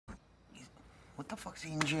What the fuck's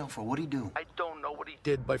he in jail for? What'd he do? I don't know what he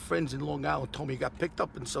did. My friends in Long Island told me he got picked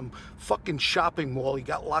up in some fucking shopping mall. He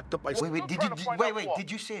got locked up by... Wait, did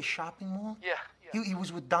you say a shopping mall? Yeah. He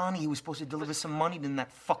was with Donnie. He was supposed to deliver some money to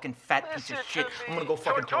that fucking fat piece of shit. I'm gonna go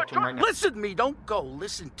fucking talk to him right now. Listen to me, don't go.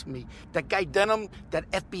 Listen to me. That guy Denham, that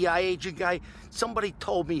FBI agent guy, somebody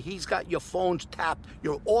told me he's got your phones tapped,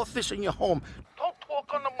 your office and your home. Don't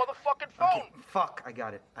talk on the motherfucking phone. Okay, fuck, I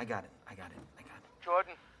got it.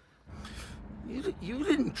 Jordan. You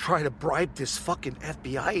didn't try to bribe this fucking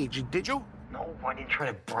FBI agent, did you? No, I didn't try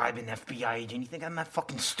to bribe an FBI agent. You think I'm that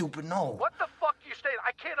fucking stupid? No. What the fuck you saying?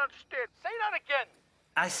 I can't understand. Say that again.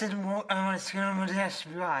 I said I'm an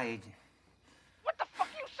FBI agent. What the fuck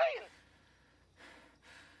are you saying?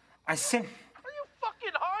 I said... Are you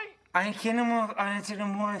fucking high? I said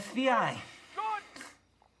I'm FBI. Jordan,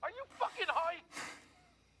 are you fucking high?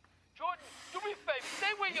 Jordan, do me a favor.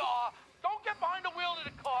 Stay where you are. Don't get behind the wheel of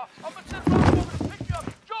the car. I'm gonna send someone over to pick you up.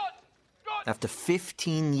 Jordan! After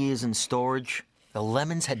 15 years in storage, the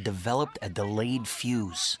Lemons had developed a delayed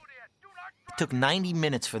fuse. It took 90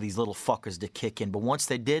 minutes for these little fuckers to kick in, but once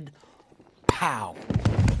they did, pow!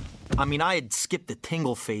 I mean, I had skipped the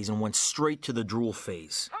tingle phase and went straight to the drool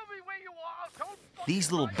phase. Tell me where you are.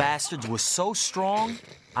 These little bastards were so strong,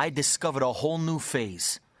 I discovered a whole new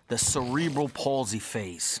phase, the cerebral palsy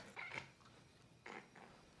phase.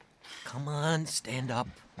 Come on, stand up.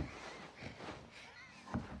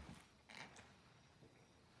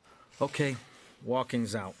 Okay,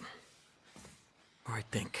 walking's out. All right,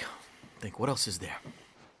 think, what else is there?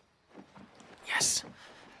 Yes,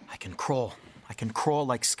 I can crawl. I can crawl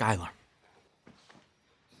like Skylar.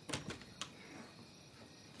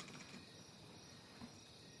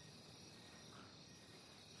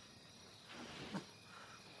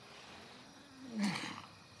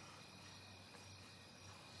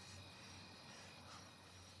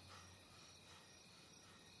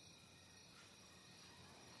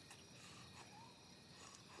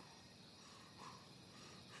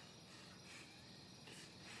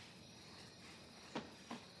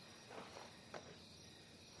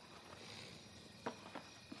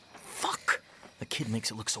 The kid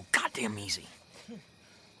makes it look so goddamn easy.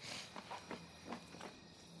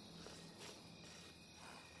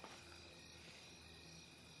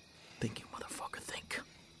 Think, you motherfucker, think.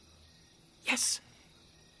 Yes!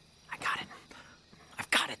 I got it. I've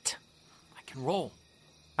got it. I can roll.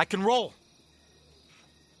 I can roll!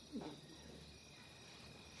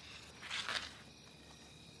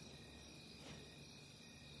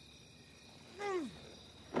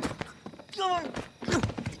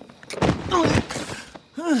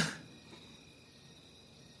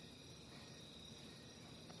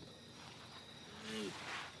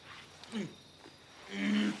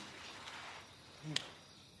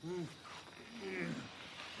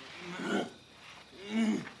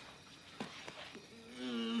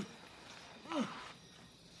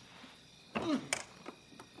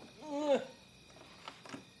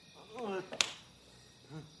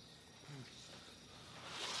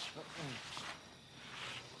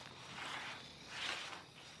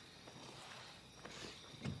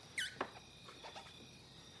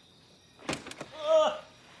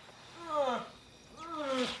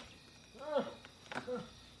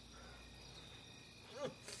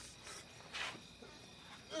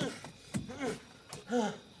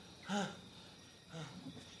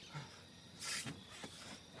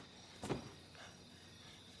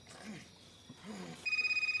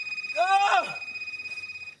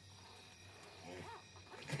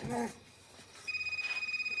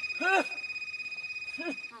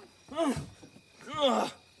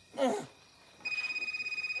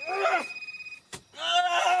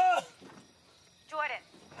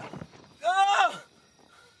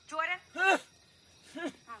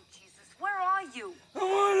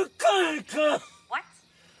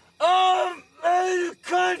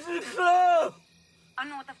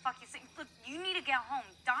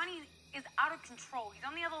 He's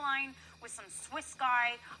on the other line with some Swiss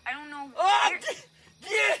guy. I don't know.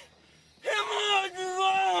 Get him on the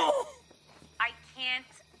phone! I can't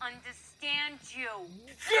understand you.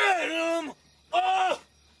 Get him off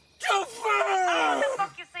the phone! What the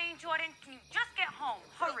fuck you saying, Jordan? Can you just get home?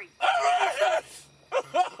 Hurry.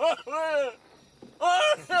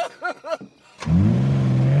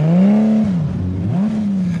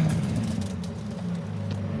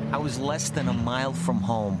 I was less than a mile from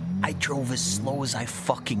home. I drove as slow as I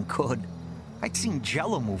fucking could. I'd seen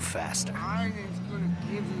Jello move faster. I was gonna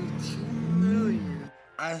give you $2 million.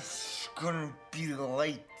 I was gonna be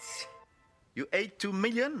late. You ate $2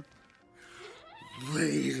 million?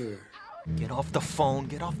 Later. Get off the phone.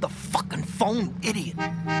 Get off the fucking phone, idiot.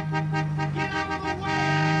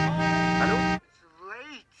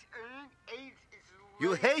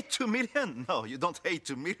 You hate 2 million? No, you don't hate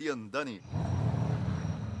 2 million, Donnie.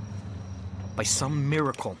 By some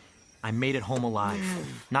miracle, I made it home alive.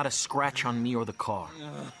 Not a scratch on me or the car.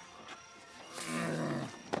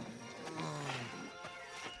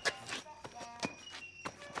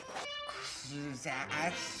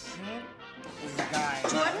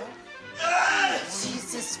 Jordan?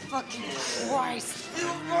 Jesus fucking Christ.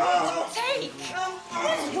 Take!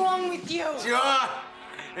 What's wrong with you?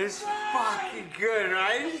 It's fucking good,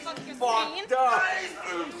 right? It's Fucking fucked up.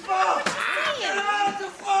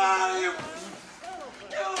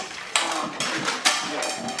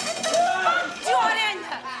 Jordan!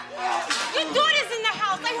 Your daughter's in the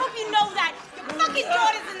house. I hope you know that. Your fucking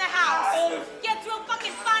daughter's in the house. Get real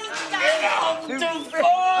fucking funny with that. Jesus Christ,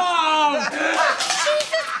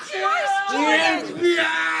 Jordan!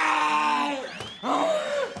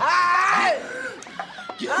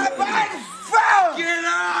 Get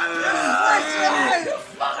out of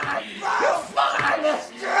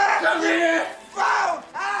here! Come here!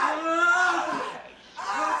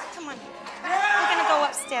 Come on. We're gonna go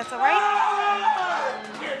upstairs, all right?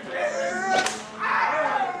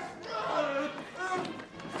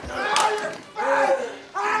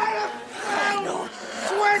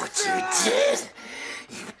 What you did?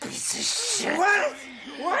 You piece of shit.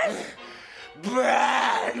 What?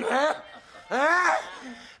 Brad! Huh?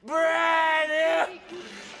 Brad!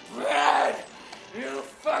 Brad! You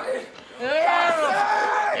fucking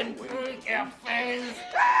break your face!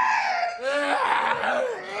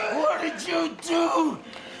 What did you do?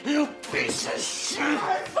 You piece of shit!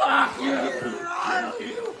 Fuck you! I'll kill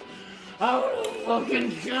you! I wanna fucking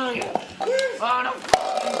kill you! I wanna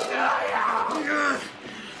fucking kill you!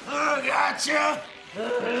 I got you!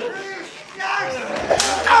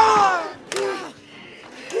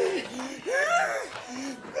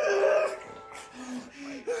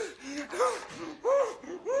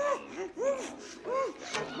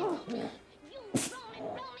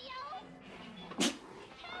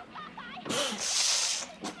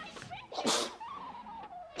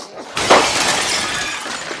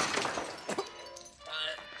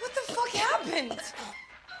 What the fuck happened?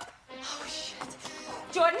 Oh, shit.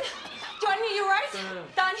 Jordan? Jordan, are you right?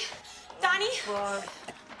 Donnie?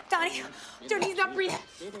 Jordan, he's not breathing.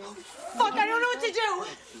 Oh, fuck, I don't know what to do.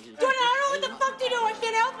 Jordan, I don't know what the fuck to do. I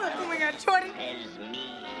can't help him. Oh, my God, Jordan.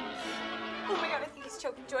 Oh, my God, I think he's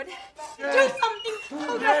choking. Jordan, do something.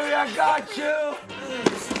 Oh, God. Baby, I got you!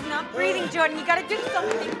 He's not breathing, Jordan. You gotta do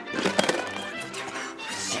something.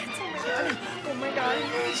 Oh, shit. Oh, my God.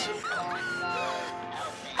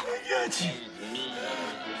 I got you!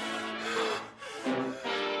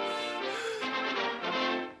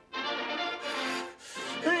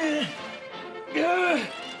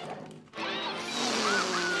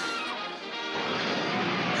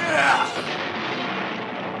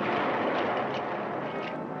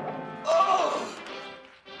 Oh!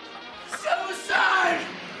 Suicide!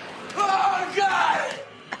 Oh, God!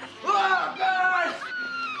 Oh, God!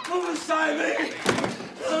 Move aside, baby!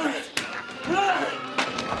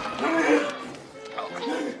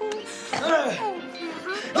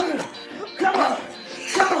 Come on!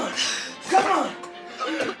 Come on! Come on!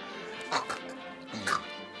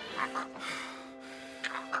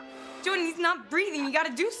 Jordan, he's not breathing. You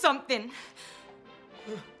gotta do something.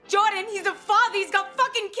 Jordan, he's a father. He's got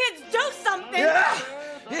fucking kids. Do something.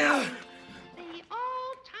 Yeah!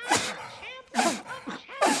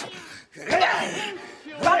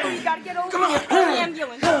 Rocco, you gotta get over here. Call the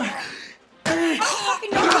ambulance. I don't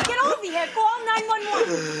fucking know. Get over here. Call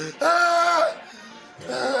 911.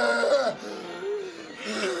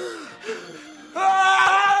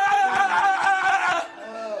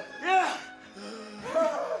 Yeah!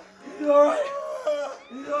 You all right?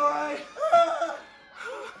 You all